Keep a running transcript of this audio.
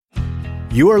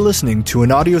You are listening to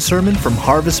an audio sermon from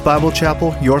Harvest Bible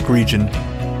Chapel, York Region.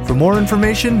 For more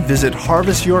information, visit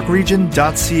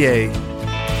harvestyorkregion.ca.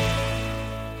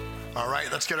 All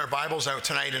right, let's get our Bibles out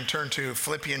tonight and turn to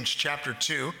Philippians chapter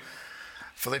 2.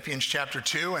 Philippians chapter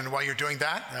 2, and while you're doing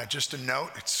that, just a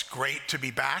note, it's great to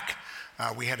be back.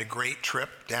 We had a great trip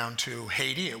down to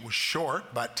Haiti. It was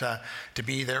short, but to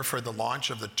be there for the launch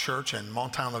of the church in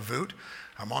Montagne-la-Vôte.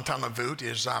 Montagne-la-Vôte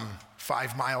is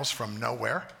 5 miles from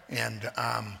nowhere, and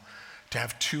to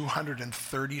have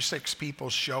 236 people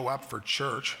show up for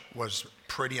church was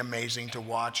pretty amazing to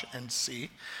watch and see.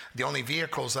 The only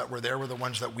vehicles that were there were the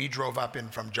ones that we drove up in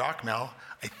from Jacmel.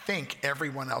 I think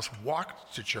everyone else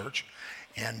walked to church.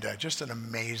 And just an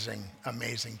amazing,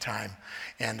 amazing time.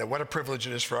 And what a privilege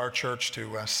it is for our church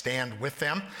to stand with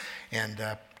them and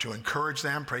to encourage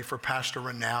them, pray for Pastor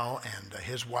Rennell and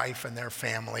his wife and their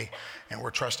family. And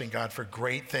we're trusting God for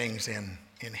great things in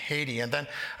Haiti. And then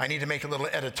I need to make a little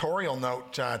editorial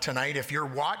note tonight. If you're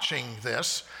watching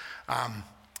this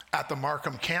at the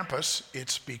Markham campus,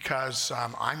 it's because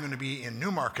I'm going to be in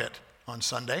Newmarket on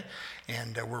Sunday,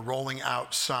 and we're rolling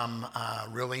out some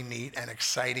really neat and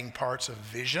exciting parts of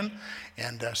Vision.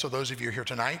 And so those of you here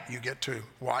tonight, you get to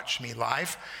watch me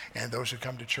live, and those who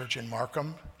come to church in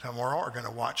Markham tomorrow are going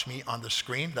to watch me on the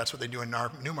screen. That's what they do in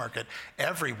Newmarket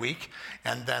every week.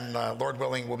 And then, Lord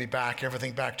willing, we'll be back,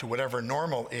 everything back to whatever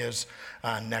normal is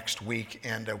next week,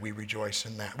 and we rejoice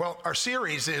in that. Well, our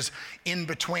series is In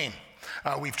Between.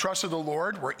 We've trusted the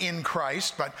Lord, we're in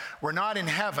Christ, but we're not in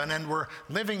heaven, and we're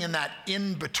living in that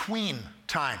in-between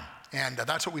time. And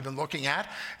that's what we've been looking at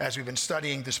as we've been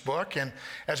studying this book. And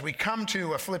as we come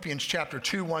to Philippians chapter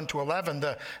 2, 1 to 11,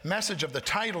 the message of the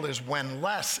title is When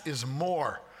Less is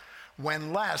More.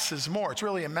 When less is more. It's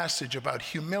really a message about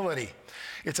humility.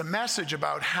 It's a message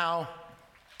about how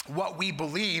what we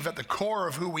believe at the core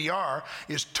of who we are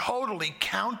is totally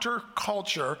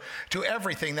counterculture to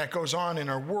everything that goes on in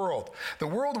our world. The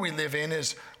world we live in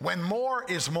is when more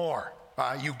is more.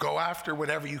 You go after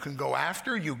whatever you can go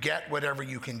after. You get whatever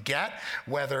you can get,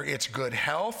 whether it's good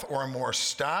health or more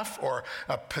stuff or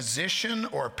a position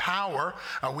or power.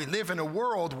 We live in a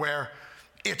world where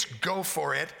it's go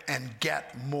for it and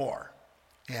get more.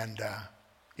 And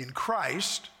in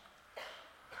Christ,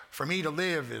 for me to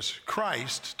live is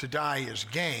Christ, to die is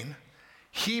gain.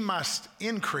 He must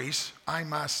increase, I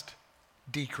must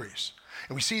decrease.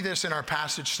 And we see this in our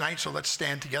passage tonight, so let's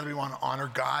stand together. We want to honor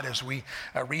God as we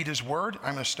read his word.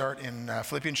 I'm going to start in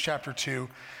Philippians chapter 2,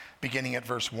 beginning at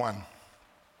verse 1.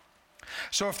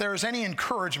 So if there is any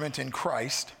encouragement in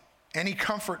Christ, any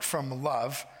comfort from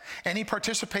love, any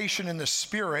participation in the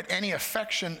Spirit, any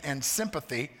affection and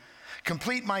sympathy,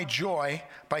 complete my joy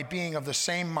by being of the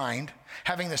same mind,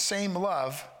 having the same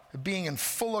love, being in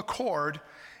full accord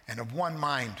and of one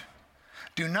mind.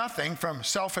 Do nothing from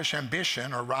selfish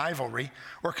ambition or rivalry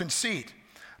or conceit,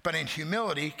 but in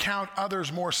humility count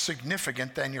others more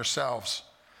significant than yourselves.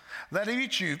 Let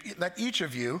each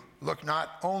of you look not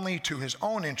only to his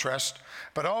own interest,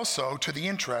 but also to the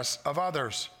interests of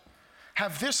others.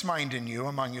 Have this mind in you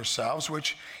among yourselves,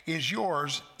 which is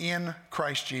yours in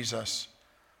Christ Jesus,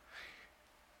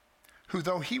 who,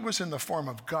 though he was in the form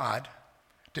of God,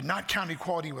 did not count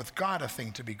equality with God a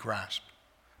thing to be grasped.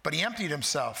 But he emptied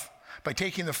himself by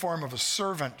taking the form of a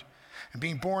servant and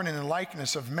being born in the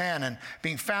likeness of man, and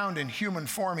being found in human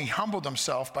form, he humbled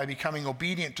himself by becoming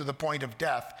obedient to the point of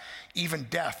death, even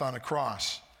death on a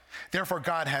cross. Therefore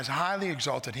God has highly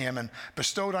exalted him and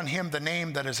bestowed on him the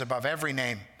name that is above every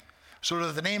name, so that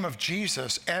at the name of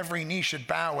Jesus, every knee should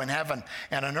bow in heaven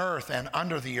and on earth and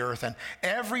under the earth, and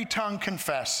every tongue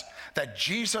confess that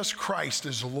Jesus Christ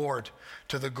is Lord,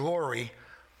 to the glory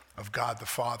of God the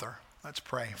Father. Let's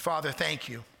pray. Father, thank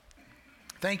you.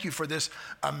 Thank you for this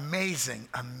amazing,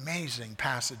 amazing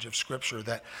passage of Scripture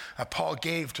that Paul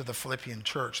gave to the Philippian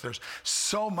church. There's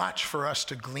so much for us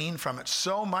to glean from it,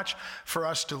 so much for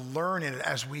us to learn in it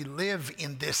as we live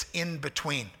in this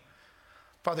in-between.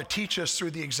 Father, teach us through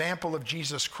the example of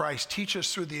Jesus Christ. Teach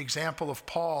us through the example of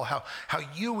Paul, how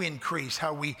you increase,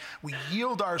 how we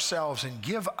yield ourselves and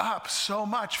give up so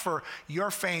much for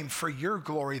your fame, for your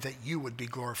glory, that you would be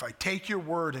glorified. Take your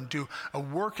word and do a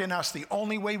work in us. The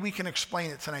only way we can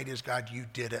explain it tonight is, God, you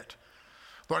did it.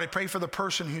 Lord, I pray for the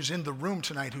person who's in the room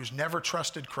tonight who's never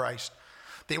trusted Christ.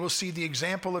 They will see the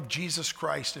example of Jesus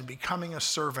Christ in becoming a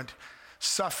servant,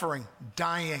 suffering,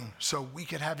 dying, so we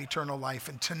could have eternal life.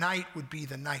 And tonight would be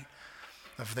the night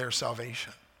of their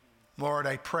salvation. Lord,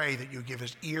 I pray that you give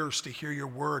us ears to hear your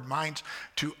word, minds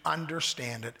to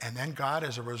understand it, and then, God,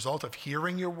 as a result of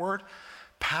hearing your word,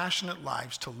 passionate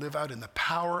lives to live out in the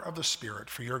power of the Spirit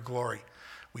for your glory.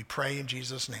 We pray in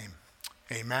Jesus' name.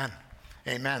 Amen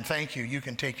Amen. Thank you. You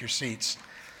can take your seats.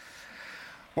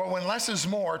 Well, when less is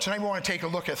more, tonight we want to take a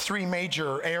look at three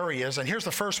major areas. And here's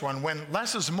the first one. When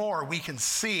less is more, we can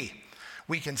see.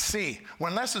 We can see.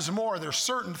 When less is more, there's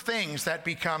certain things that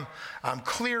become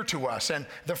clear to us. And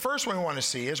the first one we want to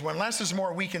see is when less is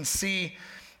more, we can see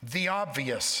the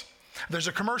obvious. There's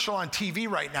a commercial on TV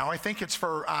right now. I think it's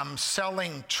for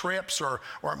selling trips or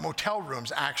motel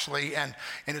rooms, actually. And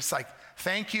it's like,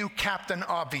 thank you, Captain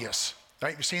Obvious.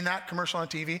 Right? You've seen that commercial on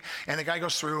TV? And the guy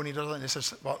goes through and he does it and he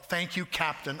says, well, thank you,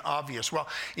 Captain Obvious. Well,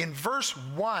 in verse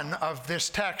 1 of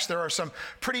this text, there are some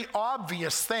pretty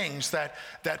obvious things that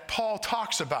Paul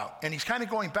talks about. And he's kind of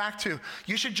going back to,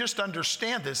 you should just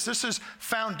understand this. This is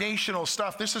foundational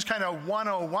stuff. This is kind of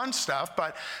 101 stuff.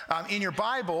 But in your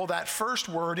Bible, that first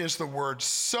word is the word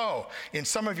so. In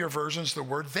some of your versions, the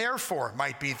word therefore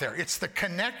might be there. It's the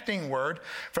connecting word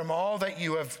from all that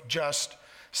you have just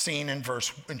seen in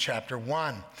chapter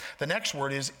 1. The next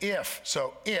word is if.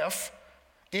 So if,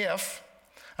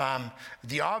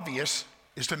 the obvious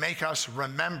is to make us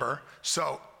remember.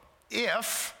 So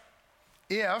if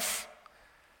there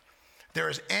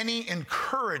is any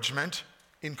encouragement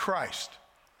in Christ.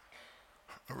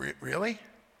 Really?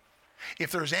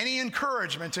 If there's any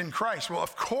encouragement in Christ, well,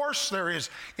 of course there is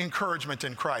encouragement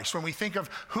in Christ when we think of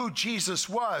who Jesus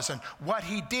was and what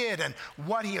he did and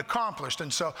what he accomplished.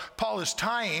 And so Paul is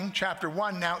tying chapter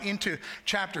 1 now into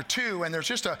chapter 2, and there's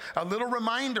just a little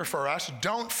reminder for us.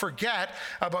 Don't forget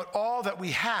about all that we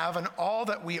have and all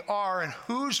that we are and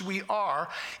whose we are.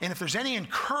 And if there's any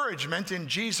encouragement in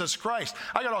Jesus Christ,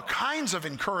 I got all kinds of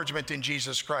encouragement in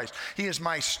Jesus Christ. He is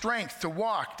my strength to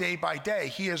walk day by day.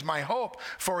 He is my hope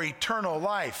for eternal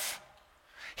life.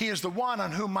 He is the one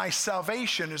on whom my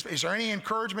salvation is. Is there any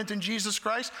encouragement in Jesus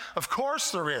Christ? Of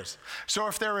course there is. So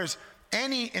if there is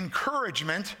any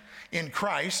encouragement in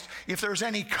Christ, if there's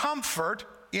any comfort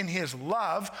in his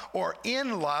love or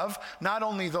in love, not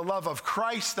only the love of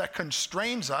Christ that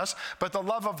constrains us, but the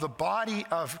love of the body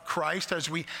of Christ as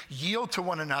we yield to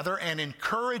one another and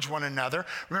encourage one another.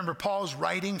 Remember, Paul's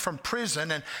writing from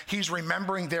prison and he's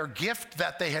remembering their gift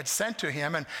that they had sent to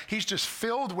him, and he's just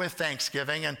filled with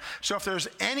thanksgiving. And so if there's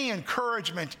any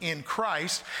encouragement in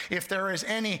Christ, if there is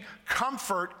any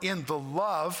comfort in the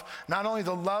love, not only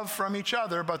the love from each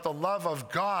other, but the love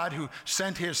of God who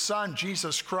sent his son,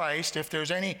 Jesus Christ, if there's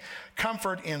any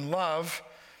comfort in love,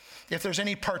 if there's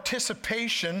any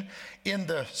participation in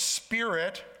the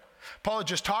Spirit. Paul had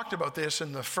just talked about this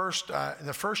in the first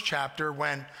chapter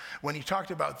when he talked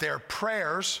about their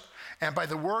prayers and by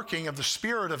the working of the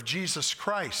Spirit of Jesus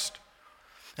Christ.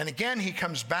 And again, he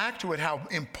comes back to it, how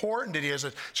important it is.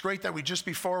 It's great that just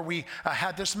before we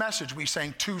had this message, we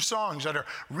sang 2 songs that are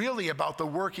really about the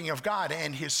working of God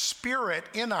and his Spirit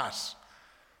in us.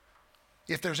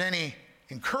 If there's any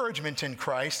encouragement in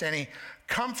Christ, any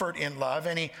comfort in love,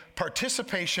 any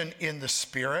participation in the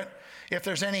Spirit, if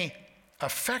there's any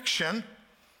affection,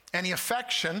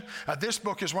 this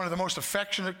book is one of the most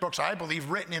affectionate books, I believe,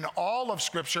 written in all of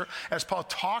Scripture, as Paul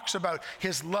talks about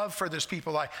his love for this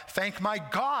people. I thank my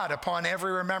God upon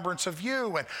every remembrance of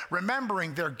you, and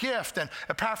remembering their gift, and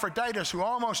Epaphroditus, who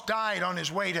almost died on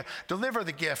his way to deliver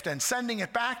the gift, and sending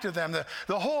it back to them.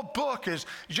 The whole book is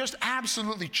just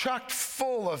absolutely chocked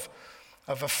full of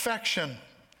affection,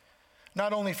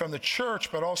 not only from the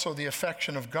church, but also the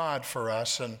affection of God for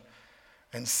us,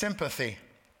 and sympathy.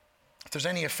 If there's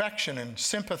any affection and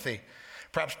sympathy,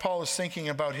 perhaps Paul is thinking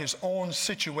about his own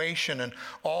situation and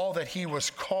all that he was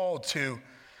called to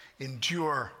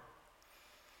endure.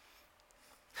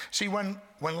 See, when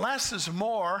less is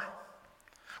more,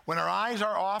 when our eyes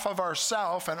are off of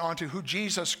ourselves and onto who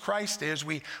Jesus Christ is,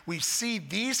 we see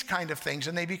these kind of things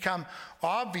and they become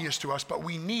obvious to us, but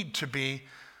we need to be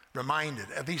reminded.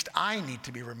 At least I need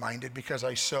to be reminded, because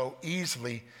I so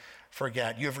easily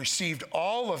forget. You have received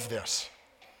all of this,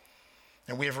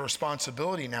 and we have a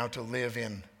responsibility now to live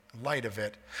in light of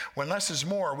it. When less is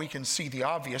more, we can see the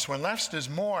obvious. When less is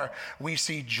more, we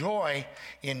see joy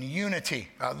in unity.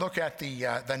 Look at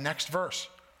the next verse.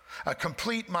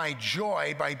 Complete my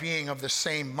joy by being of the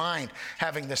same mind,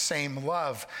 having the same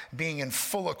love, being in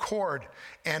full accord,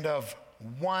 and of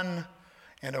one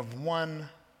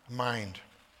mind.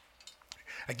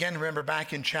 Again, remember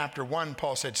back in chapter 1,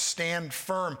 Paul said, stand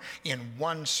firm in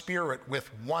one spirit with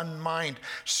one mind,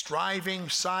 striving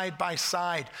side by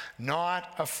side,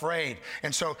 not afraid.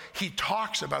 And so he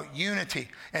talks about unity.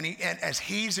 And as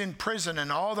he's in prison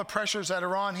and all the pressures that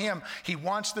are on him, he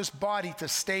wants this body to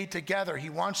stay together.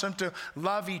 He wants them to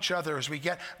love each other. As we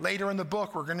get later in the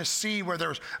book, we're going to see where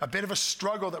there's a bit of a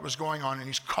struggle that was going on. And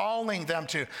he's calling them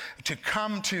to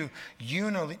come to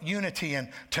unity and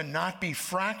to not be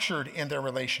fractured in their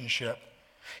relationship.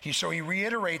 So he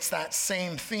reiterates that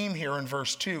same theme here in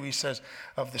verse 2. He says,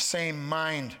 of the same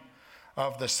mind,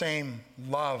 of the same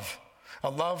love, a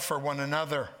love for one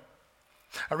another.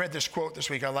 I read this quote this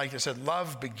week. I liked it. It said,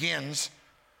 love begins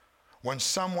when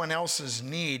someone else's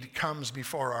need comes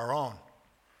before our own.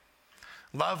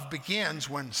 Love begins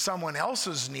when someone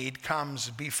else's need comes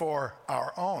before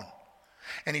our own.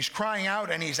 And he's crying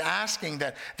out and he's asking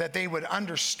that they would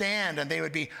understand and they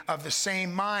would be of the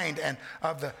same mind and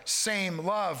of the same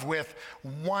love, with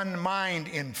one mind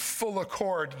in full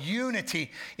accord,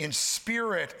 unity in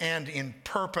spirit and in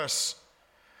purpose,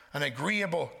 an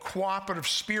agreeable, cooperative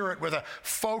spirit with a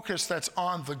focus that's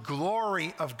on the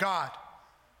glory of God.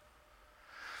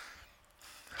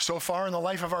 So far in the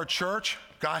life of our church,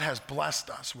 God has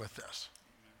blessed us with this.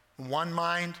 One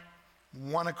mind,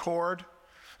 one accord.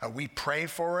 We pray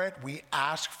for it, we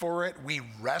ask for it, we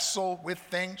wrestle with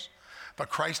things. But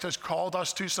Christ has called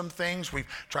us to some things. We've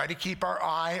tried to keep our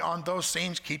eye on those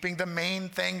things, keeping the main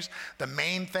things,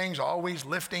 always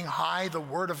lifting high the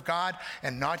Word of God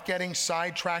and not getting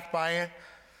sidetracked by it.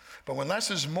 But when less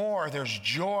is more, there's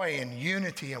joy and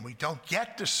unity, and we don't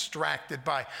get distracted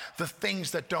by the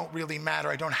things that don't really matter.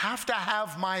 I don't have to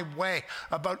have my way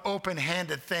about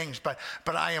open-handed things, but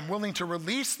I am willing to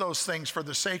release those things for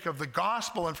the sake of the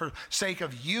gospel and for the sake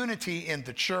of unity in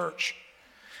the church.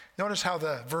 Notice how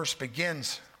the verse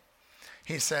begins.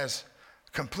 He says,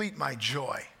 complete my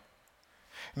joy.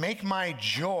 Make my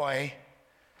joy,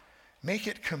 make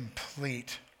it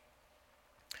complete.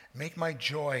 Make my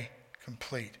joy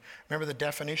complete. Remember the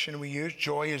definition we used?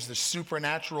 Joy is the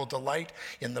supernatural delight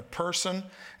in the person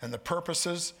and the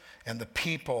purposes and the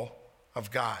people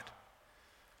of God.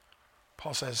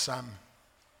 Paul says,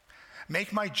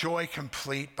 make my joy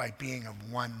complete by being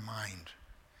of one mind.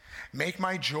 Make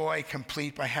my joy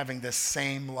complete by having the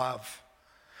same love.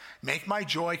 Make my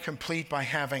joy complete by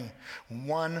having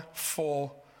one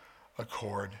full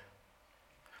accord.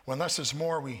 When less is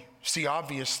more, we see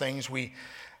obvious things. We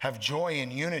have joy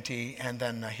and unity, and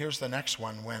then here's the next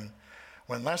one.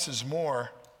 When less is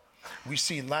more, we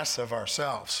see less of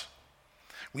ourselves.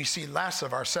 We see less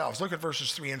of ourselves. Look at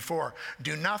verses 3 and 4.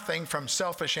 Do nothing from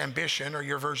selfish ambition, or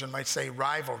your version might say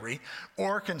rivalry,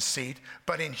 or conceit,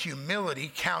 but in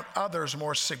humility count others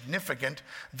more significant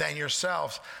than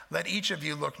yourselves. Let each of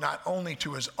you look not only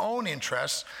to his own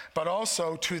interests, but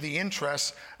also to the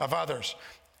interests of others.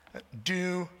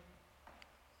 Do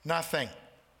nothing.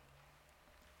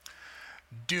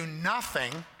 Do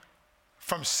nothing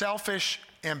from selfish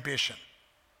ambition.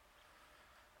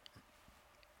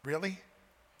 Really?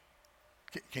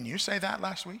 Can you say that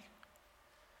last week?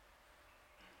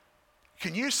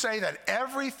 Can you say that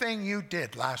everything you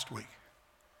did last week,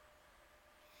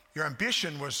 your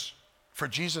ambition was for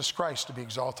Jesus Christ to be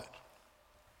exalted?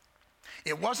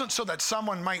 It wasn't so that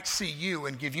someone might see you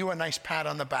and give you a nice pat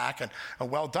on the back and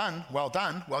well done, well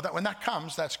done, well done. When that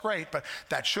comes, that's great, but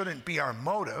that shouldn't be our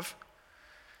motive.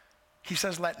 He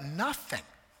says, let nothing.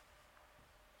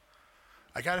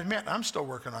 I got to admit, I'm still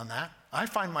working on that. I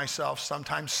find myself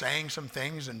sometimes saying some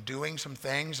things and doing some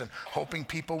things and hoping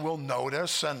people will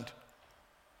notice. And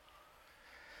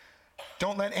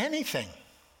don't let anything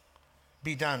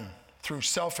be done through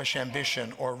selfish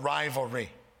ambition or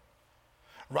rivalry.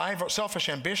 Selfish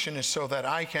ambition is so that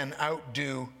I can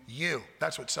outdo you.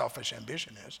 That's what selfish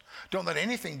ambition is. Don't let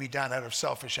anything be done out of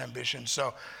selfish ambition.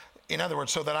 So, in other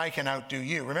words, so that I can outdo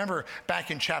you. Remember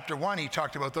back in chapter 1, he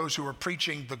talked about those who were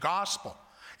preaching the gospel.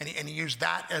 And he used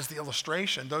that as the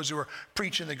illustration. Those who were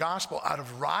preaching the gospel out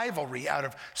of rivalry, out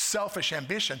of selfish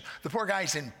ambition. The poor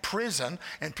guy's in prison,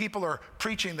 and people are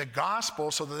preaching the gospel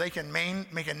so that they can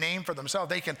make a name for themselves.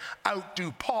 They can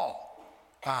outdo Paul.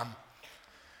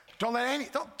 Don't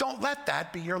let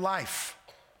that be your life.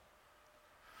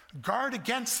 Guard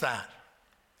against that.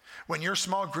 When your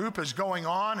small group is going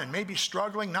on and maybe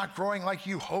struggling, not growing like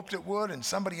you hoped it would, and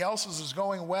somebody else's is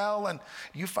going well, and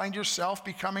you find yourself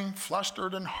becoming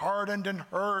flustered and hardened and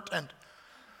hurt, and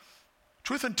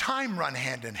truth and time run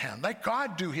hand in hand. Let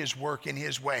God do his work in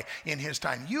his way, in his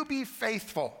time. You be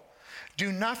faithful.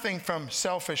 Do nothing from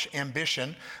selfish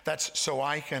ambition, that's so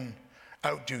I can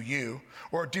outdo you,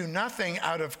 or do nothing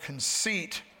out of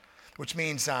conceit, which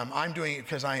means I'm doing it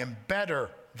because I am better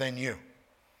than you.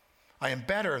 I am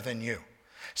better than you.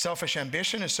 Selfish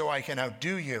ambition is so I can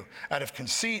outdo you. Out of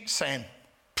conceit, saying,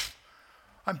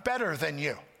 I'm better than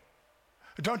you.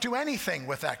 Don't do anything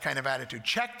with that kind of attitude.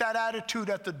 Check that attitude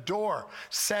at the door.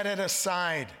 Set it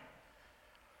aside.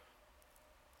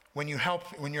 When you're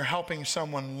helping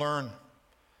someone learn,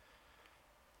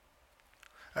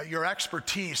 your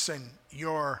expertise and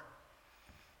your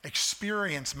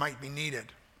experience might be needed.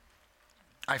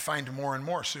 I find more and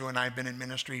more, Sue and I have been in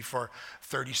ministry for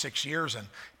 36 years, and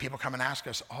people come and ask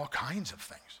us all kinds of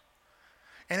things.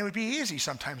 And it would be easy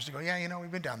sometimes to go, yeah,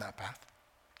 we've been down that path.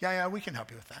 Yeah, we can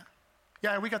help you with that.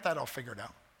 Yeah, we got that all figured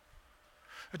out.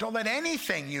 But don't let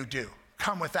anything you do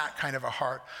come with that kind of a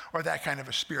heart or that kind of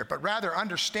a spirit, but rather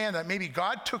understand that maybe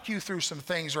God took you through some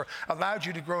things or allowed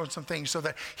you to grow in some things so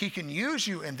that he can use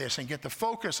you in this and get the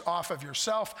focus off of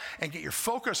yourself and get your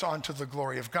focus onto the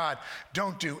glory of God.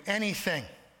 Don't do anything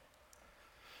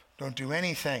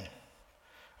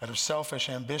out of selfish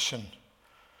ambition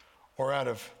or out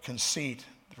of conceit.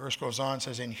 The verse goes on,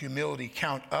 says, in humility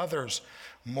count others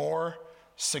more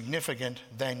significant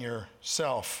than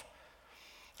yourself.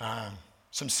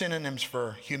 Some synonyms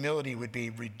for humility would be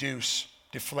reduce,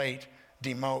 deflate,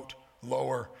 demote,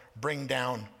 lower, bring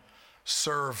down,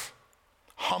 serve.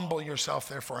 Humble yourself,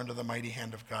 therefore, under the mighty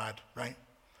hand of God, right?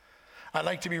 I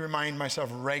like to remind myself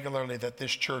regularly that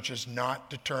this church is not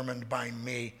determined by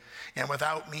me, and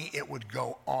without me, it would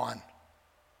go on.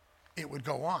 It would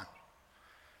go on.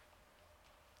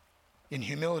 In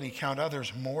humility, count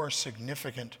others more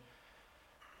significant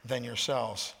than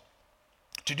yourselves.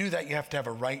 To do that, you have to have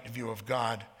a right view of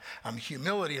God.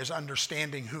 Humility is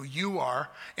understanding who you are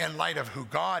in light of who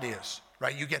God is,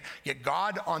 right? You get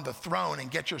God on the throne and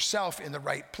get yourself in the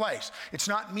right place. It's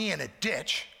not me in a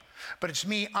ditch, but it's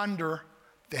me under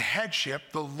the headship,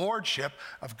 the lordship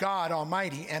of God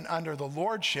Almighty and under the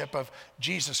lordship of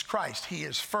Jesus Christ. He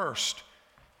is first.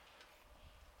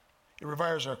 It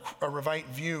requires a right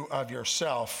view of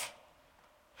yourself.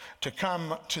 To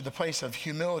come to the place of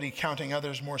humility, counting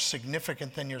others more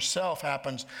significant than yourself,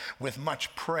 happens with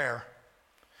much prayer.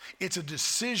 It's a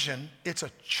decision, it's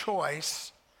a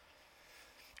choice,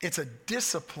 it's a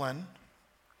discipline.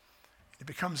 It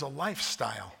becomes a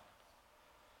lifestyle.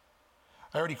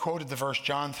 I already quoted the verse,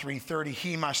 John 3:30,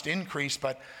 he must increase,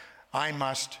 but I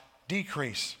must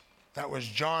decrease. That was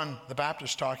John the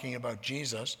Baptist talking about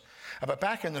Jesus. But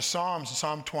back in the Psalms,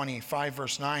 Psalm 25,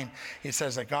 verse 9, it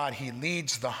says that God, he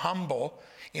leads the humble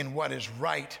in what is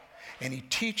right, and he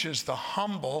teaches the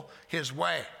humble his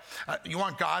way. You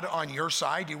want God on your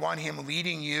side? You want him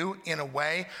leading you in a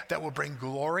way that will bring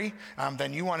glory?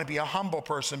 Then you want to be a humble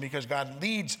person, because God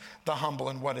leads the humble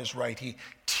in what is right. He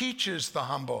teaches the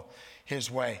humble his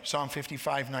way. Psalm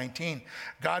 55:19,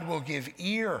 God will give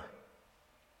ear.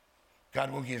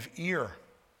 God will give ear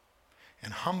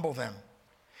and humble them.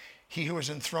 He who is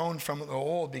enthroned from the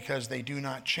old, because they do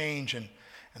not change and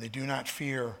they do not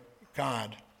fear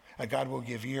God. God will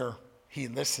give ear. He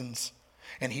listens,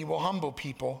 and he will humble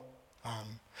people.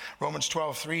 Romans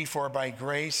 12:3, for by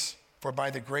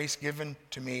the grace given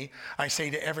to me, I say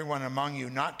to everyone among you,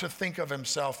 not to think of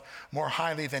himself more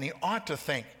highly than he ought to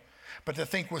think, but to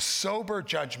think with sober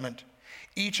judgment,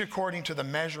 each according to the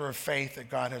measure of faith that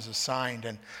God has assigned.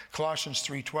 And Colossians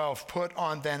 3:12, put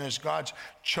on then as God's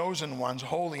chosen ones,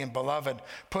 holy and beloved,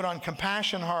 put on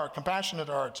compassionate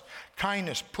hearts,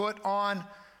 kindness, put on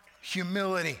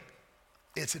humility.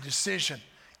 It's a decision,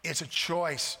 it's a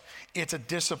choice, it's a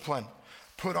discipline.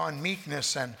 Put on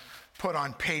meekness and put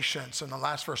on patience. And the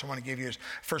last verse I want to give you is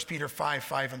 1 Peter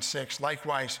 5:5-6.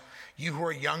 Likewise, you who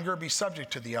are younger, be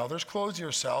subject to the elders. Clothe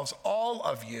yourselves, all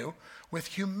of you, with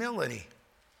humility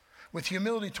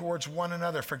towards one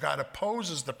another. For God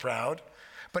opposes the proud,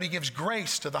 but he gives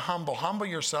grace to the humble. Humble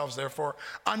yourselves, therefore,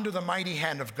 under the mighty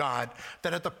hand of God,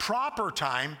 that at the proper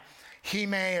time he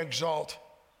may exalt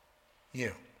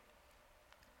you.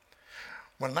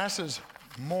 When less is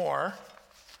more,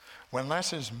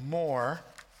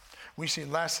 we see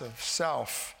less of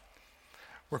self.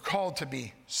 We're called to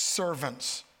be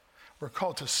servants. We're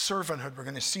called to servanthood. We're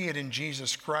going to see it in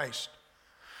Jesus Christ.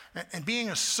 And being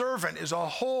a servant is a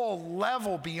whole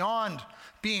level beyond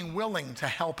being willing to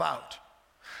help out.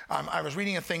 I was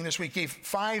reading a thing this week, gave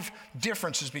 5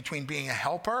 differences between being a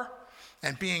helper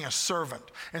and being a servant.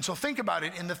 And so think about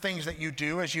it in the things that you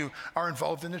do as you are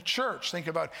involved in the church. Think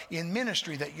about in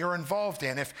ministry that you're involved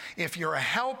in. If you're a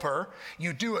helper,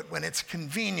 you do it when it's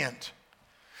convenient.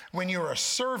 When you're a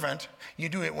servant, you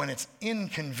do it when it's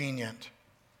inconvenient.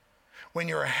 When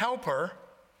you're a helper,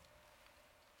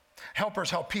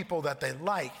 helpers help people that they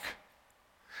like.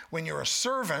 When you're a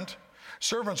servant,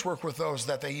 servants work with those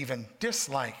that they even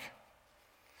dislike.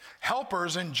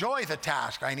 Helpers enjoy the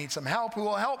task. I need some help. Who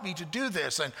will help me to do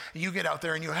this? And you get out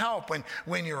there and you help.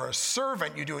 When you're a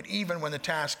servant, you do it even when the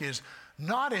task is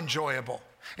not enjoyable.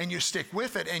 And you stick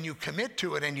with it and you commit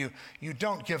to it and you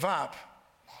don't give up.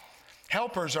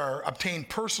 Helpers obtain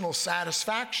personal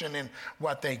satisfaction in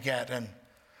what they get. And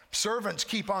servants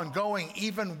keep on going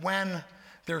even when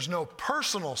there's no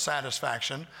personal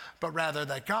satisfaction, but rather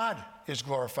that God is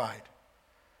glorified.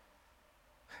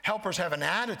 Helpers have an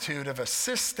attitude of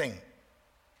assisting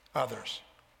others.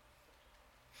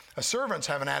 Servants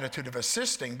have an attitude of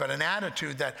assisting, but an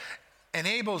attitude that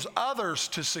enables others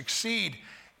to succeed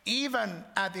even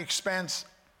at the expense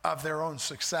of their own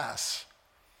success.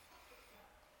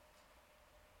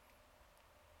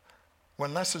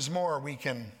 When less is more, we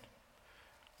can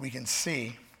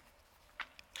see,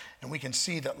 and we can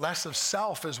see that less of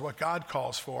self is what God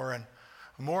calls for, and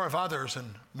more of others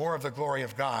and more of the glory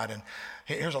of God. And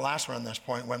here's the last one on this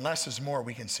point. When less is more,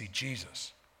 we can see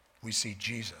Jesus. We see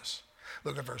Jesus.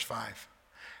 Look at verse 5.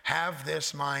 Have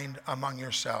this mind among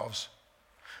yourselves,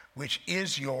 which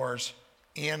is yours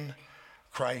in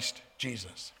Christ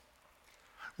Jesus.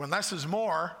 When less is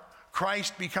more,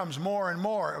 Christ becomes more and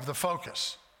more of the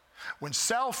focus. When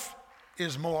self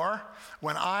is more,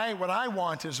 when what I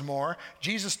want is more,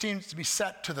 Jesus seems to be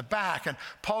set to the back, and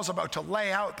Paul's about to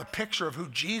lay out the picture of who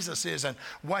Jesus is and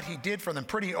what he did for them.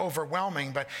 Pretty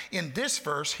overwhelming, but in this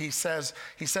verse he says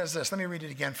this. Let me read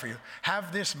it again for you.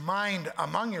 Have this mind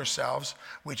among yourselves,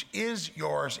 which is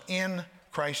yours in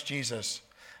Christ Jesus.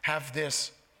 Have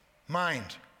this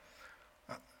mind.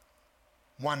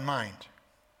 One mind.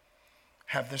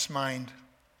 Have this mind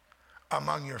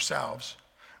among yourselves,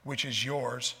 which is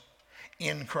yours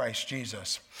in Christ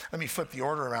Jesus. Let me flip the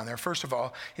order around there. First of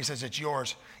all, he says it's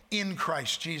yours in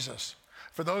Christ Jesus.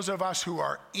 For those of us who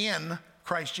are in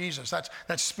Christ Jesus,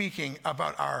 that's speaking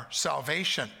about our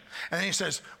salvation. And then he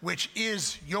says, which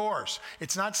is yours.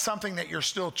 It's not something that you're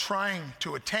still trying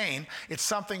to attain. It's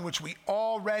something which we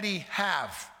already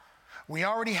have. We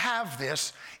already have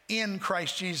this in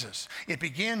Christ Jesus. It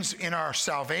begins in our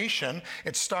salvation.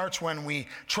 It starts when we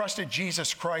trusted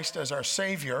Jesus Christ as our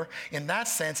Savior. In that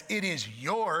sense, it is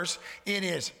yours. It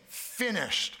is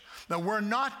finished. Now, we're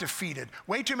not defeated.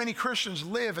 Way too many Christians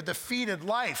live a defeated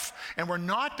life, and we're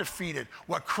not defeated.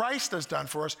 What Christ has done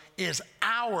for us is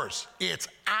ours. It's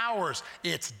ours.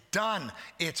 It's done.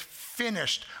 It's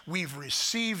finished. We've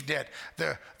received it.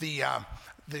 The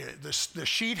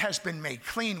sheet has been made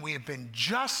clean. We have been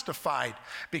justified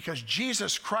because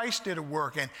Jesus Christ did a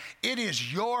work, and it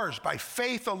is yours by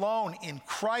faith alone, in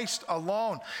Christ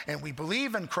alone. And we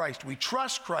believe in Christ, we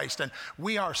trust Christ, and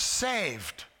we are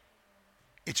saved.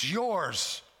 It's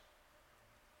yours.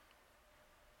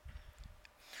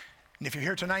 And if you're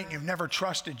here tonight and you've never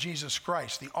trusted Jesus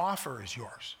Christ, the offer is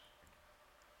yours.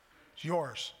 It's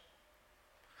yours.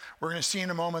 We're going to see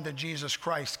in a moment that Jesus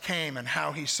Christ came and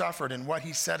how he suffered and what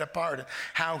he set apart and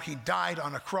how he died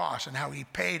on a cross and how he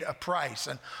paid a price.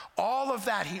 And all of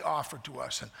that he offered to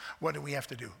us. And what do we have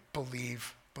to do?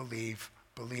 Believe, believe,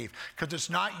 believe. Because it's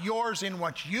not yours in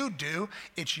what you do.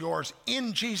 It's yours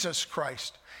in Jesus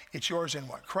Christ. It's yours in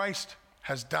what Christ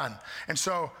has done. And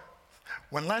so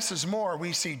when less is more,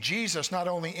 we see Jesus not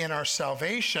only in our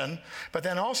salvation, but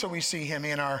then also we see him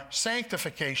in our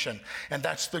sanctification. And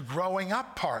that's the growing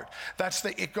up part.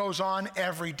 It goes on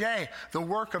every day. The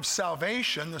work of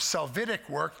salvation, the salvific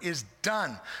work, is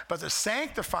done. But the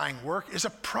sanctifying work is a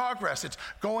progress. It's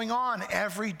going on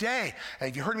every day.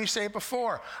 Have you heard me say it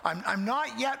before? I'm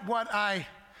not yet what I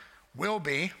will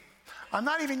be. I'm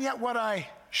not even yet what I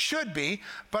should be,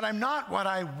 but I'm not what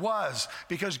I was,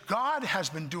 because God has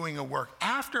been doing a work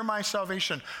after my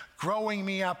salvation, growing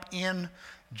me up in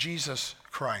Jesus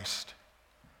Christ.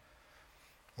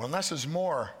 When less is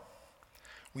more,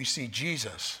 we see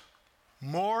Jesus.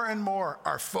 More and more,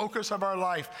 our focus of our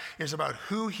life is about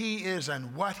who he is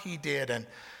and what he did and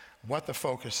what the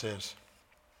focus is.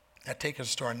 That takes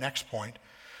us to our next point.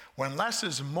 When less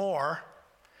is more,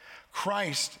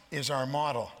 Christ is our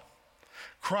model.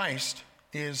 Christ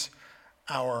is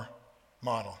our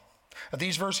model.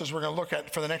 These verses we're going to look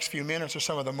at for the next few minutes are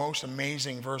some of the most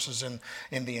amazing verses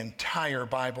in the entire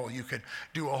Bible. You could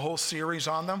do a whole series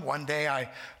on them. One day I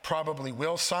probably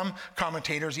will. Some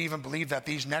commentators even believe that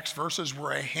these next verses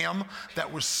were a hymn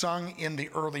that was sung in the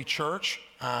early church.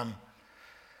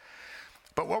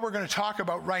 But what we're going to talk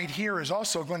about right here is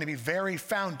also going to be very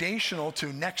foundational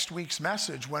to next week's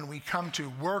message when we come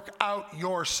to work out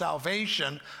your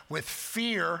salvation with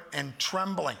fear and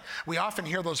trembling. We often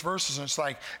hear those verses and it's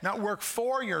like, not work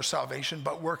for your salvation,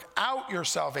 but work out your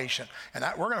salvation. And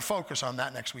we're going to focus on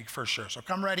that next week for sure. So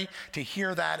come ready to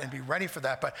hear that and be ready for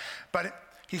that. But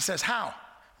he says how?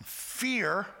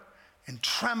 Fear and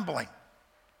trembling.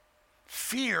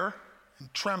 Fear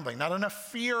and trembling. Not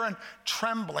enough fear and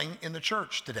trembling in the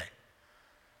church today.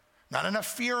 Not enough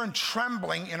fear and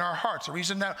trembling in our hearts. The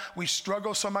reason that we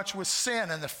struggle so much with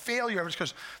sin and the failure of it is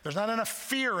because there's not enough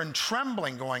fear and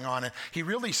trembling going on. And he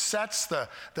really sets the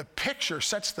picture,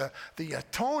 sets the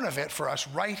tone of it for us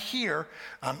right here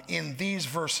in these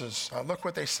verses. Look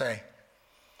what they say.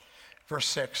 Verse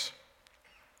 6.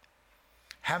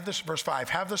 verse 5,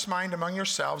 have this mind among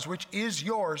yourselves, which is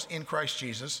yours in Christ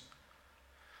Jesus,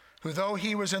 who though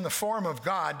he was in the form of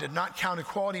God, did not count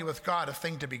equality with God a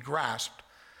thing to be grasped,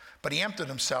 but he emptied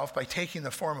himself by taking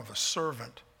the form of a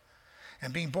servant.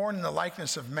 And being born in the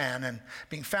likeness of man, and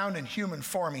being found in human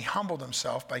form, he humbled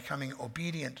himself by becoming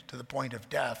obedient to the point of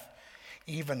death,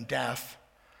 even death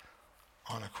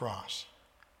on a cross.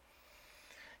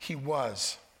 He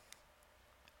was,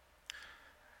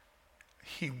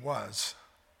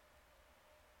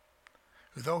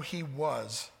 though he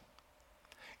was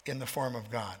in the form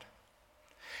of God.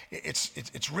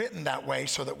 It's written that way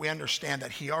so that we understand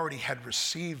that he already had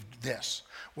received this.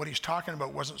 What he's talking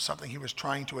about wasn't something he was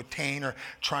trying to attain or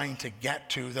trying to get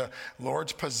to. The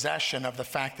Lord's possession of the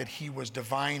fact that he was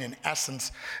divine in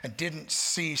essence and didn't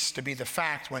cease to be the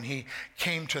fact when he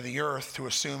came to the earth to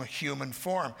assume a human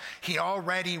form. He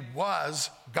already was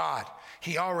God.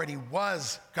 He already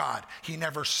was God. He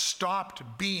never stopped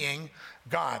being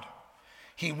God.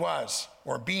 He was,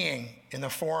 or being, in the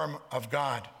form of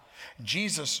God.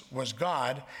 Jesus was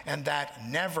God, and that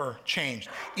never changed.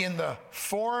 In the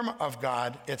form of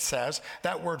God, it says,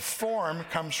 that word form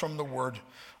comes from the word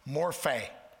morphe.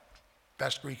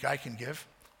 Best Greek I can give.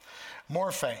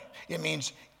 Morphe. It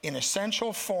means in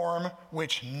essential form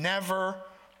which never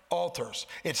alters.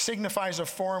 It signifies a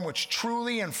form which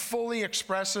truly and fully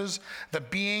expresses the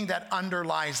being that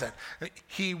underlies it.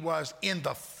 He was in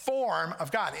the form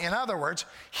of God. In other words,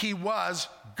 he was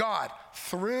God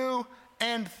through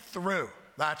and through.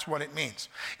 That's what it means.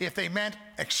 If they meant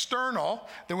external,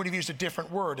 they would have used a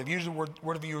different word. They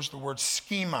would have used the word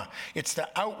schema. It's the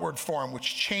outward form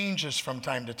which changes from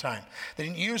time to time. They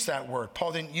didn't use that word.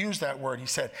 Paul didn't use that word. He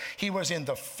said he was in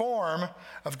the form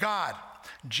of God.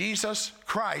 Jesus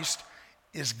Christ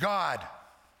is God.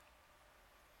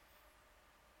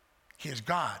 He is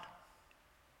God,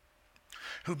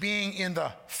 who being in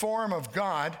the form of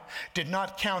God did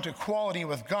not count equality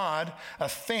with God a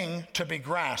thing to be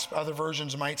grasped. Other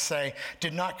versions might say,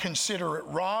 did not consider it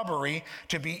robbery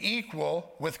to be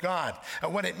equal with God.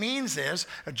 What it means is,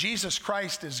 Jesus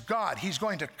Christ is God. He's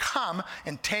going to come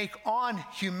and take on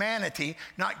humanity,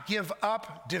 not give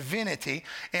up divinity.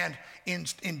 And in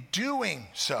doing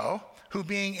so, who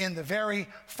being in the very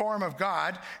form of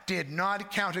God did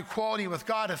not count equality with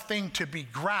God a thing to be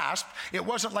grasped. It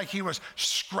wasn't like he was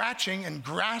scratching and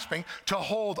grasping to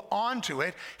hold on to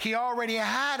it. He already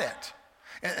had it.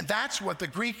 And that's what the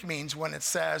Greek means when it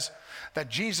says that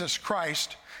Jesus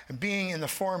Christ, being in the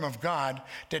form of God,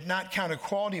 did not count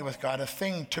equality with God a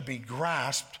thing to be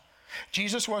grasped.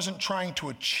 Jesus wasn't trying to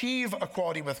achieve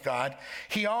equality with God.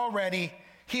 He already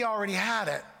had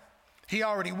it. He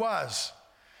already was.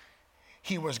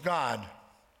 He was God.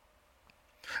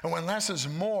 And when less is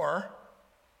more,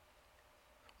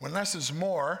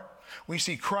 we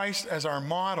see Christ as our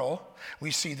model.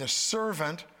 We see the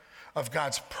servant of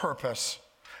God's purpose.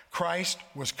 Christ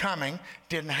was coming,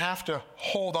 didn't have to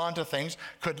hold on to things,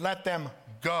 could let them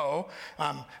go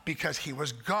because he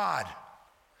was God,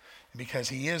 because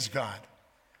he is God.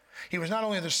 He was not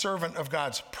only the servant of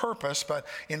God's purpose, but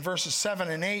in verses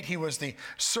 7 and 8, he was the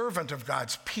servant of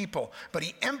God's people. But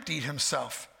he emptied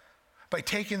himself by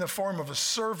taking the form of a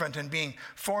servant and being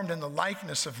formed in the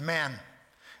likeness of man.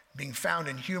 Being found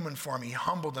in human form, he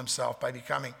humbled himself by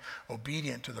becoming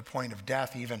obedient to the point of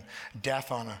death, even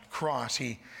death on a cross.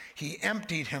 He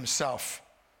emptied himself.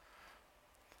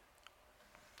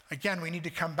 Again, we need to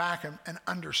come back and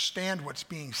understand what's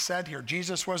being said here.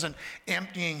 Jesus wasn't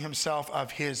emptying himself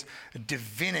of his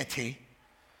divinity,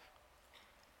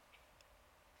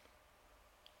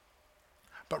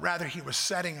 but rather he was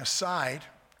setting aside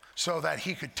so that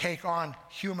he could take on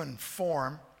human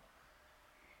form.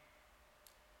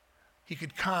 He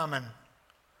could come and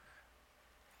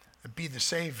be the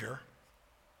Savior.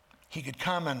 He could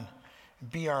come and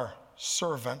be our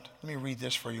servant. Let me read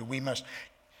this for you. We must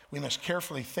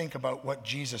carefully think about what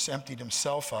Jesus emptied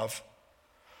himself of.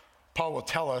 Paul will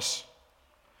tell us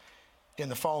in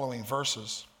the following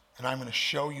verses, and I'm going to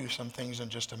show you some things in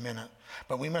just a minute.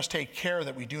 But we must take care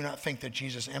that we do not think that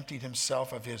Jesus emptied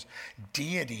himself of his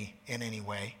deity in any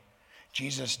way.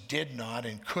 Jesus did not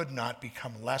and could not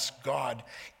become less God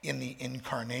in the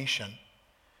incarnation.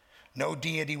 No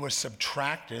deity was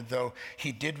subtracted, though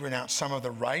he did renounce some of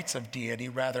the rights of deity.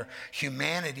 Rather,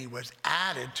 humanity was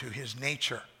added to his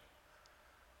nature,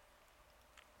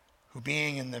 who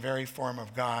being in the very form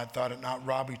of God, thought it not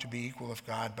robbery to be equal with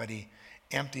God, but he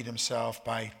emptied himself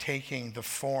by taking the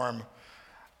form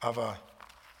of a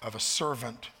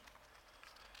servant.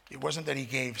 It wasn't that he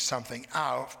gave something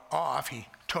off, he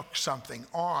took something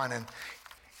on, and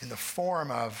in the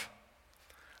form of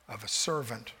a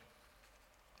servant.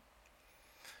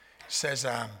 says,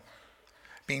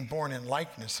 being born in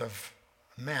likeness of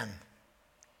men.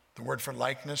 The word for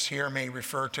likeness here may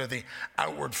refer to the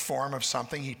outward form of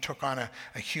something. He took on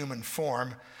a human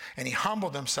form, and he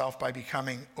humbled himself by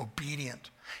becoming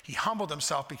obedient. He humbled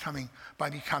himself by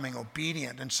becoming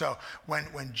obedient. And so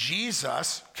when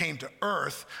Jesus came to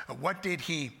earth, what did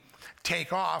he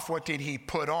take off? What did he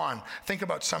put on? Think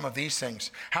about some of these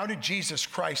things. How did Jesus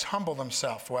Christ humble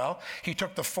himself? Well, he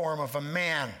took the form of a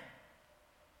man.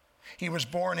 He was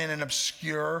born in an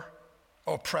obscure,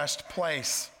 oppressed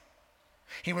place.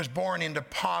 He was born into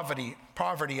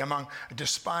poverty among a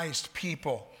despised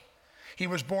people. He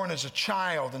was born as a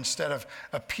child instead of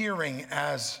appearing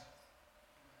as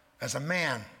a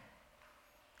man.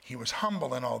 He was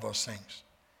humble in all those things.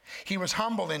 He was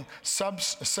humble in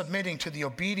submitting to the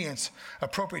obedience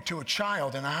appropriate to a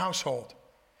child in a household.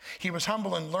 He was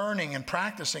humble in learning and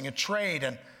practicing a trade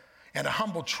and a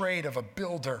humble trade of a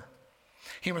builder.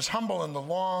 He was humble in the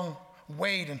long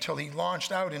wait until he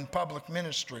launched out in public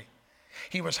ministry.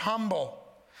 He was humble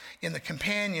in the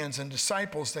companions and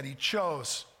disciples that he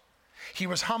chose. He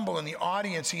was humble in the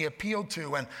audience he appealed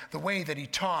to and the way that he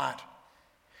taught.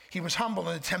 He was humble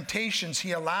in the temptations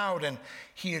he allowed and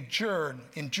he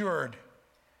endured.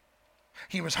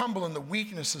 He was humble in the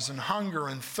weaknesses and hunger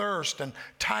and thirst and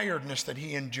tiredness that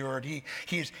he endured. He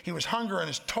was humble in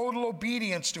his total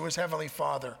obedience to his heavenly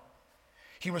Father.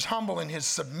 He was humble in his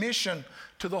submission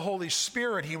to the Holy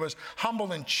Spirit. He was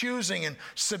humble in choosing and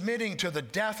submitting to the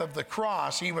death of the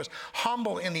cross. He was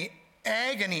humble in the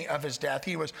agony of his death.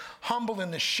 He was humble in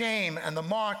the shame and the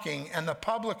mocking and the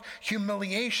public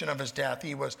humiliation of his death.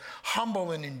 He was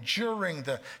humble in enduring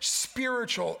the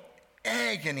spiritual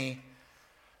agony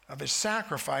of his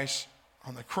sacrifice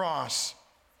on the cross.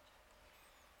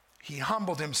 He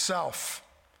humbled himself,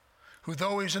 who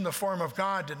though he's in the form of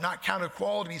God, did not count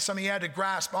equality to be something he had to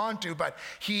grasp onto, but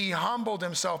he humbled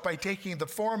himself by taking the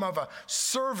form of a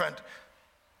servant,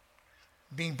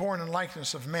 being born in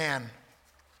likeness of man.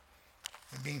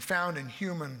 And being found in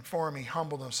human form, he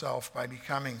humbled himself by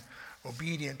becoming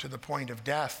obedient to the point of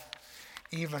death,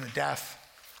 even a death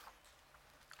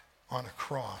on a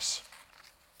cross.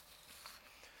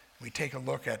 We take a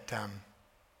look at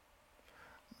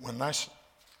when less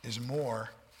is more,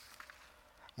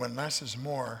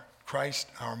 Christ,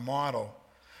 our model,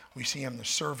 we see him the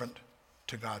servant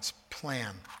to God's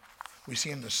plan. We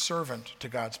see him the servant to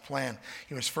God's plan.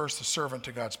 He was first the servant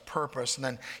to God's purpose, and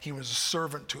then he was a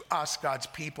servant to us, God's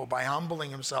people, by humbling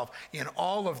himself in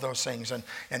all of those things. And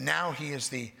now he is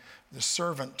the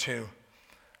servant to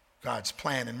God's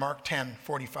plan. In Mark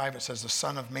 10:45, it says, the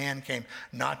Son of Man came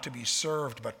not to be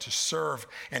served, but to serve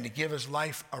and to give his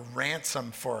life a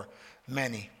ransom for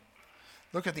many.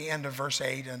 Look at the end of verse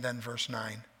 8 and then verse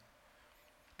 9.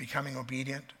 Becoming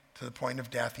obedient to the point of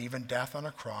death, even death on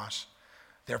a cross.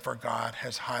 Therefore God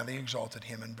has highly exalted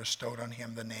him and bestowed on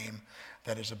him the name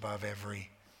that is above every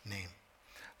name.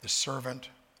 The servant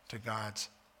to God's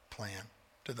plan.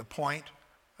 To the point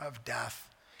of death,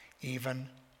 even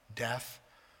death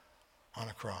on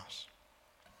a cross.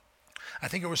 I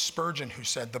think it was Spurgeon who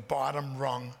said, the bottom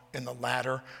rung in the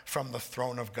ladder from the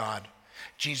throne of God.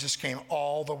 Jesus came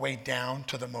all the way down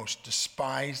to the most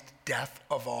despised death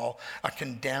of all, a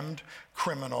condemned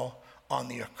criminal on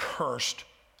the accursed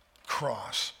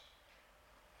cross.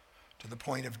 To the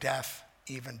point of death,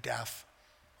 even death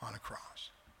on a cross.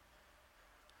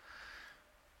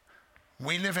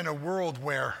 We live in a world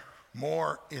where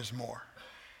more is more.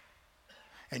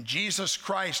 And Jesus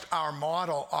Christ, our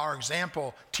model, our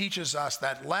example, teaches us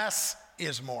that less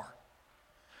is more.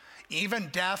 Even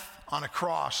death on a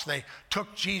cross, they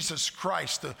took Jesus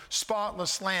Christ, the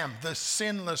spotless lamb, the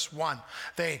sinless one.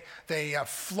 They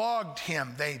flogged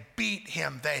him, they beat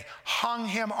him, they hung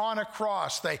him on a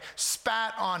cross, they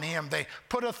spat on him, they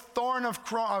put a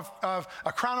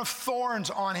crown of thorns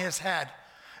on his head,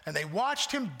 and they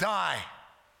watched him die.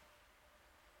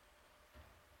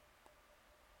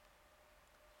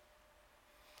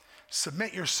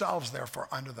 Submit yourselves, therefore,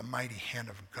 under the mighty hand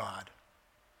of God,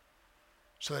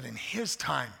 so that in his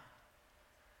time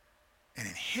and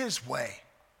in his way,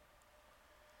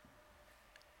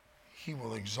 he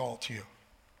will exalt you.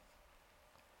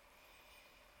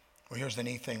 Well, here's the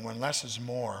neat thing. When less is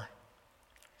more,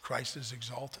 Christ is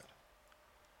exalted.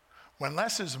 When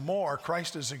less is more,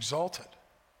 Christ is exalted.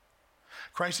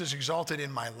 Christ is exalted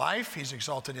in my life. He's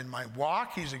exalted in my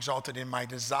walk. He's exalted in my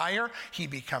desire. He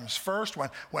becomes first.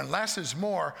 When less is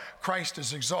more, Christ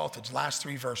is exalted. Last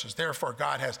 3 verses. Therefore,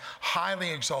 God has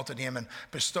highly exalted him and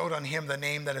bestowed on him the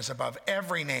name that is above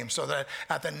every name, so that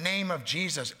at the name of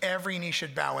Jesus, every knee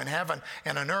should bow in heaven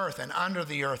and on earth and under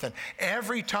the earth, and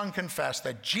every tongue confess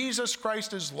that Jesus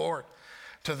Christ is Lord,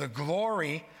 to the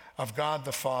glory of God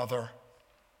the Father.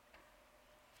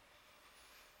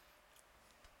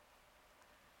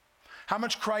 How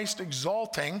much Christ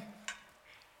exalting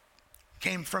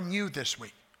came from you this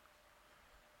week?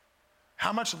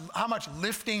 How much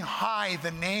lifting high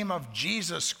the name of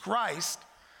Jesus Christ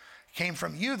came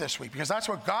from you this week? Because that's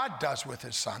what God does with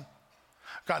his Son.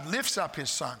 God lifts up his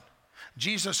Son.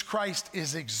 Jesus Christ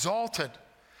is exalted.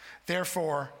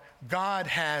 Therefore, God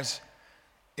has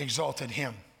exalted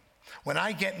him. When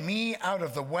I get me out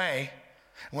of the way,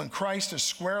 when Christ is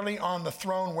squarely on the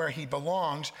throne where he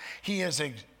belongs, he is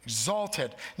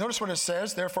exalted. Notice what it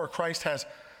says, therefore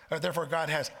God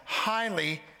has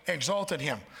highly exalted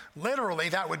him. Literally,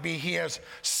 that would be he has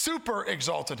super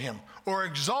exalted him, or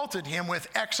exalted him with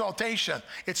exaltation.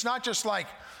 It's not just like,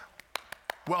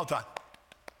 well done,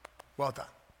 well done.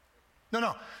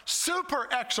 No, super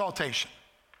exaltation.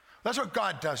 That's what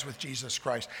God does with Jesus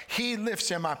Christ. He lifts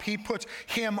him up. He puts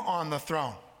him on the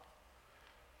throne.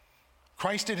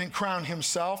 Christ didn't crown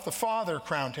himself. The Father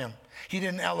crowned him. He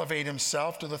didn't elevate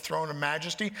himself to the throne of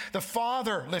majesty. The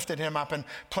Father lifted him up and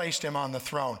placed him on the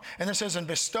throne. And it says, and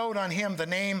bestowed on him the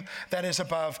name that is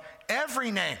above every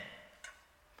name.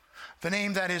 The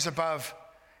name that is above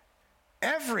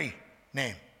every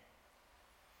name.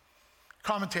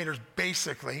 Commentators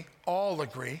basically all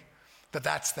agree that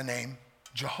that's the name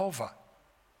Jehovah,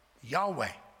 Yahweh.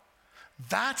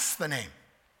 That's the name.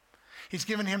 He's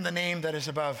given him the name that is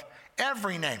above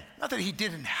every name. Not that he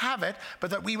didn't have it,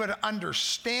 but that we would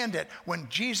understand it when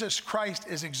Jesus Christ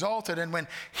is exalted and when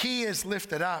he is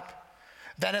lifted up.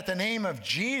 That at the name of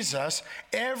Jesus,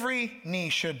 every knee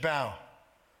should bow.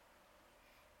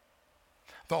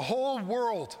 The whole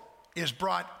world is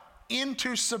brought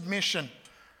into submission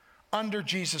under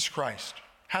Jesus Christ.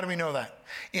 How do we know that?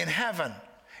 In heaven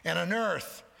and on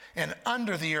earth and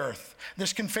under the earth.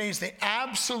 This conveys the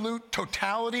absolute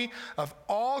totality of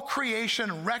all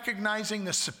creation, recognizing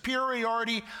the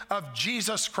superiority of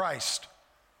Jesus Christ.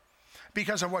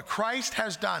 Because of what Christ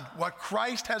has done, what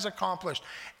Christ has accomplished,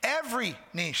 every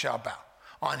knee shall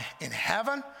bow in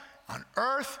heaven, on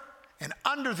earth, and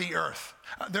under the earth.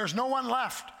 There's no one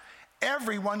left.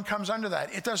 Everyone comes under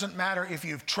that. It doesn't matter if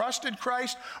you've trusted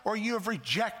Christ or you have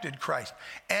rejected Christ.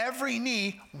 Every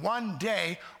knee one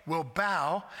day will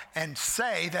bow and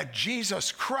say that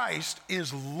Jesus Christ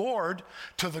is Lord,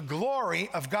 to the glory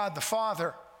of God the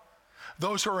Father.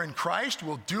 Those who are in Christ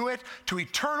will do it to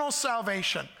eternal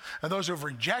salvation. And those who have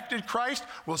rejected Christ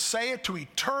will say it to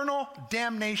eternal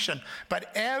damnation. But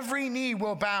every knee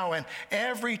will bow and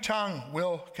every tongue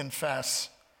will confess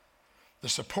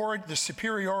the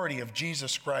superiority of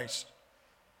Jesus Christ.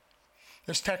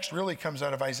 This text really comes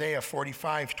out of Isaiah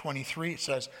 45:23. It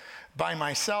says, by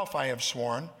myself I have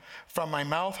sworn, from my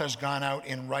mouth has gone out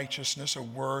in righteousness a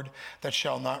word that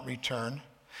shall not return.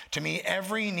 To me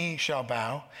every knee shall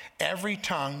bow, every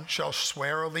tongue shall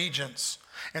swear allegiance.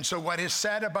 And so what is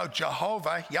said about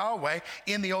Jehovah, Yahweh,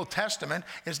 in the Old Testament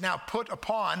is now put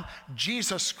upon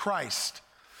Jesus Christ,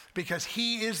 because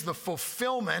he is the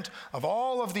fulfillment of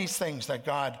all of these things that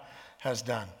God has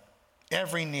done.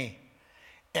 Every knee,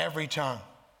 every tongue,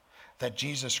 that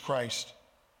Jesus Christ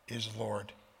is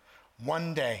Lord.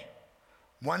 One day,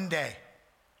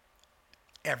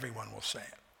 everyone will say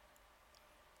it.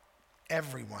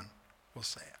 Everyone will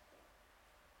say it.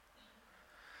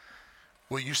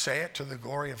 Will you say it to the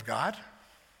glory of God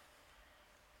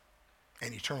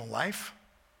and eternal life?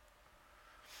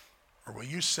 Or will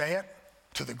you say it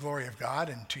to the glory of God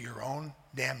and to your own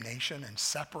damnation and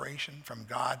separation from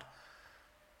God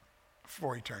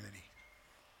for eternity?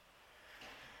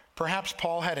 Perhaps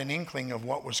Paul had an inkling of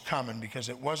what was coming, because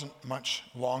it wasn't much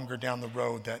longer down the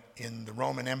road that in the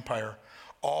Roman Empire,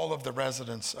 all of the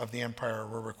residents of the empire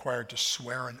were required to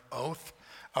swear an oath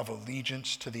of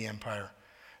allegiance to the empire,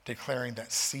 declaring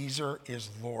that Caesar is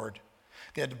Lord.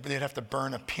 They'd have to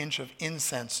burn a pinch of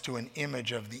incense to an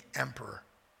image of the emperor.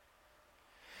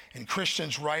 And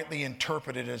Christians rightly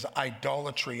interpret it as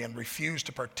idolatry and refused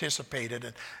to participate in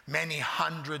it. Many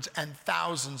hundreds and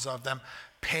thousands of them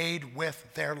paid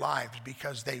with their lives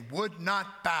because they would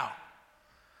not bow.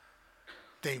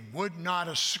 They would not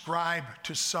ascribe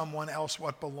to someone else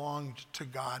what belonged to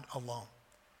God alone.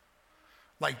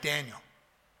 Like Daniel,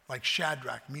 like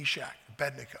Shadrach, Meshach,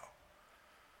 Abednego.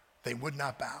 They would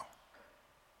not bow.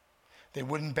 They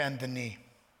wouldn't bend the knee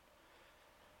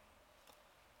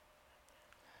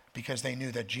because they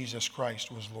knew that Jesus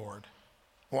Christ was Lord.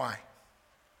 Why?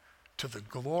 To the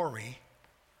glory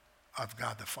of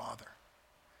God the Father.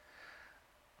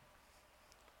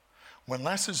 When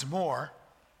less is more,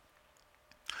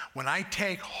 when I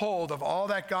take hold of all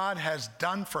that God has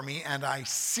done for me and I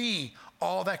see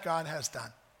all that God has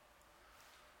done,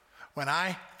 when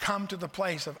I come to the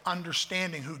place of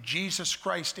understanding who Jesus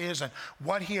Christ is and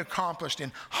what he accomplished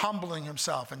in humbling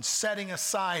himself and setting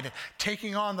aside and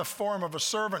taking on the form of a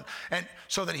servant, and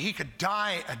so that he could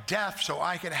die a death so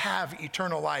I could have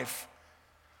eternal life.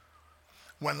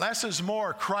 When less is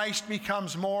more, Christ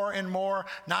becomes more and more,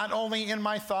 not only in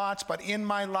my thoughts, but in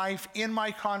my life, in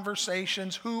my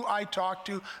conversations, who I talk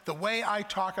to, the way I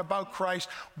talk about Christ,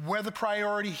 where the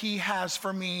priority he has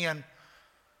for me. And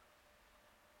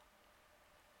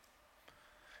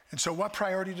so what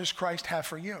priority does Christ have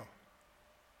for you?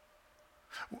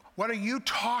 What are you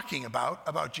talking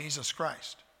about Jesus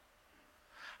Christ?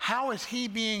 How is he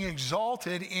being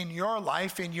exalted in your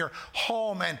life, in your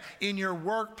home and in your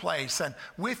workplace and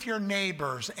with your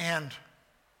neighbors? And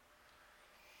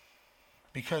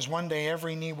because one day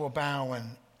every knee will bow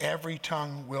and every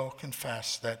tongue will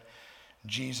confess that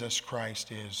Jesus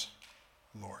Christ is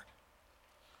Lord.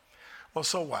 Well,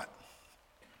 so what?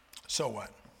 So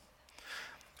what?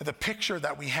 The picture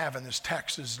that we have in this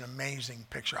text is an amazing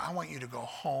picture. I want you to go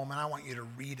home and I want you to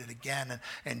read it again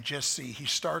and just see. He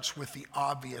starts with the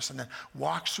obvious and then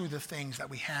walks through the things that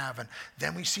we have, and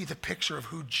then we see the picture of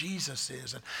who Jesus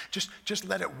is, and just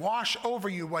let it wash over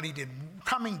you what he did,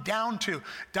 coming down to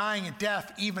dying a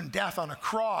death, even death on a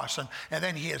cross, and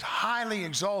then he is highly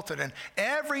exalted, and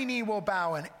every knee will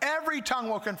bow and every tongue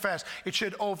will confess. It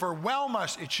should overwhelm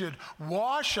us. It should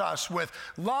wash us with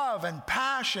love and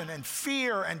passion and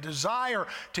fear and desire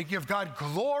to give God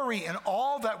glory in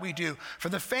all that we do for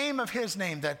the fame of his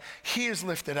name, that he is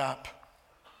lifted up.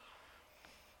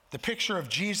 The picture of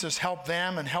Jesus helped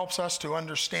them and helps us to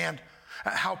understand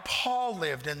how Paul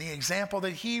lived and the example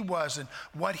that he was and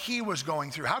what he was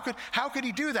going through. How could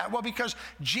he do that? Well, because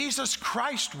Jesus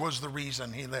Christ was the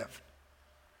reason he lived.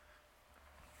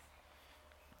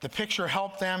 The picture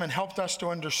helped them and helped us to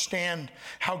understand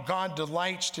how God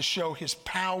delights to show his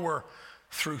power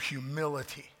through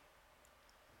humility.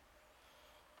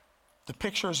 The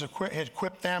picture has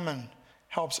equipped them and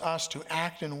helps us to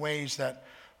act in ways that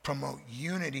promote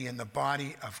unity in the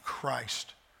body of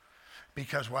Christ.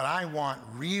 Because what I want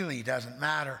really doesn't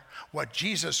matter. What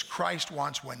Jesus Christ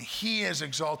wants when he is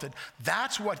exalted,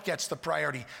 that's what gets the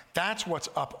priority. That's what's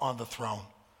up on the throne.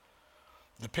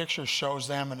 The picture shows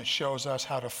them and it shows us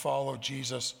how to follow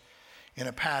Jesus in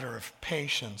a pattern of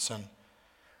patience and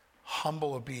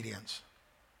humble obedience.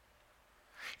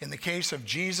 In the case of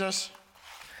Jesus,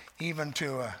 even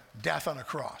to a death on a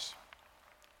cross.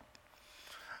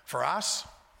 For us,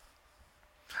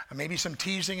 maybe some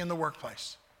teasing in the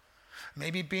workplace,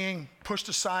 maybe being pushed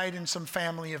aside in some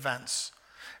family events,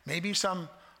 maybe some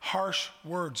harsh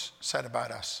words said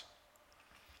about us.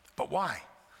 But why?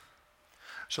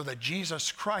 So that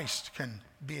Jesus Christ can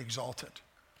be exalted.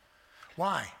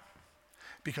 Why?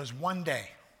 Because one day,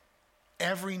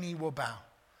 every knee will bow,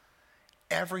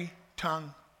 every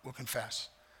tongue will confess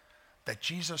that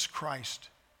Jesus Christ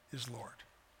is Lord.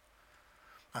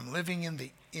 I'm living in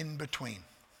the in-between.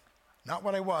 Not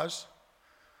what I was,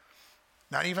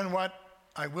 not even what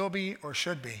I will be or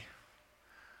should be,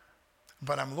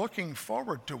 but I'm looking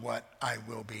forward to what I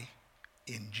will be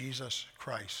in Jesus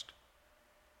Christ,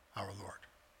 our Lord.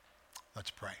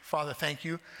 Let's pray. Father, thank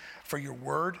you for your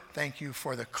word. Thank you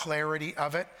for the clarity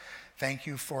of it. Thank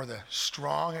you for the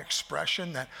strong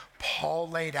expression that Paul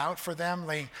laid out for them,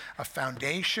 laying a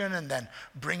foundation and then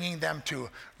bringing them to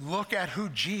look at who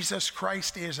Jesus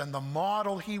Christ is and the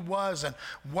model he was and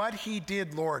what he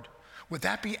did, Lord. Would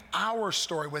that be our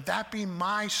story? Would that be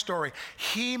my story?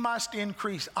 He must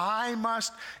increase. I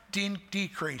must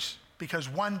decrease, because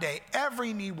one day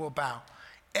every knee will bow.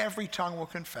 Every tongue will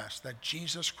confess that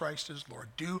Jesus Christ is Lord.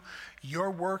 Do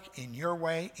your work in your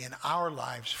way in our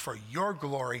lives for your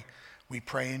glory. We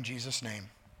pray in Jesus' name.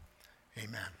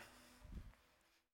 Amen.